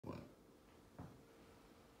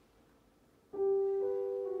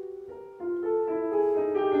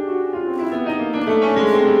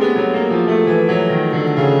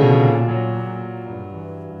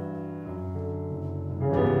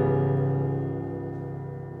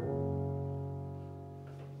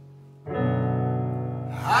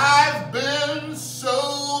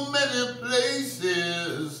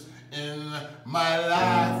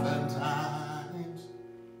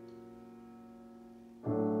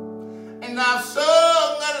And I've sung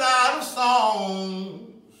a lot of songs,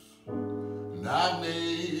 and I've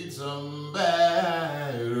made some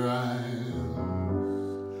bad rhymes.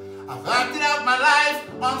 I've acted out my life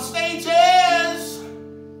on stages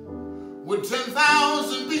with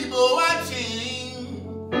 10,000 people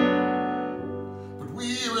watching, but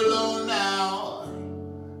we're alone now,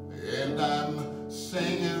 and I'm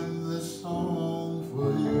singing this song for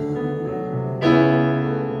you.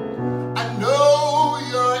 I know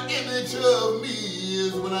your image of me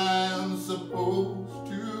is what I'm supposed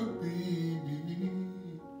to be,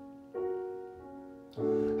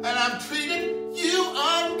 and I've treated you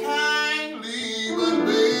unkindly, but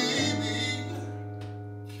baby,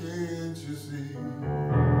 can't you see?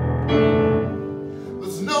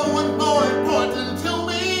 There's no one more important to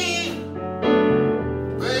me.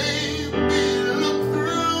 Baby, look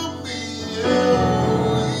through me. Oh,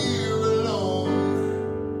 you're alone,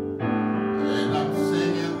 and I'm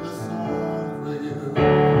singing the song for you.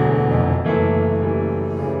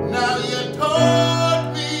 Now you taught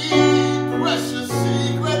me precious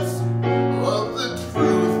secrets of the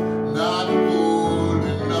truth, not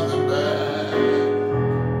holding nothing back.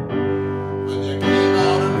 When you came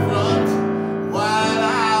out in front while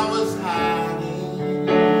I was hiding,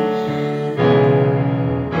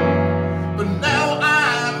 but now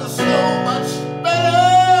I'm so much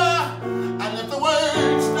better. And if the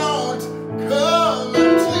words don't come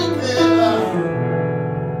together,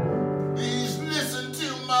 please listen to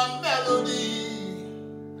my melody,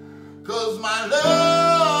 'cause my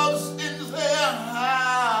love's in there hiding.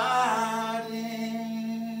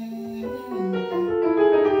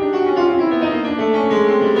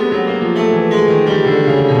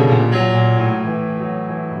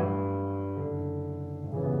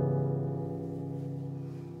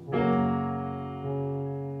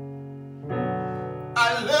 I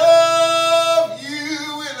love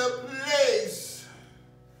you in a place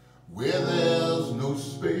where there's no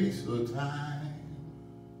space or time.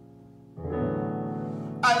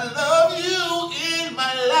 I love you in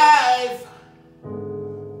my life.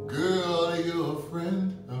 Girl, you're a friend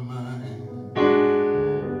of mine.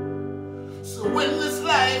 So when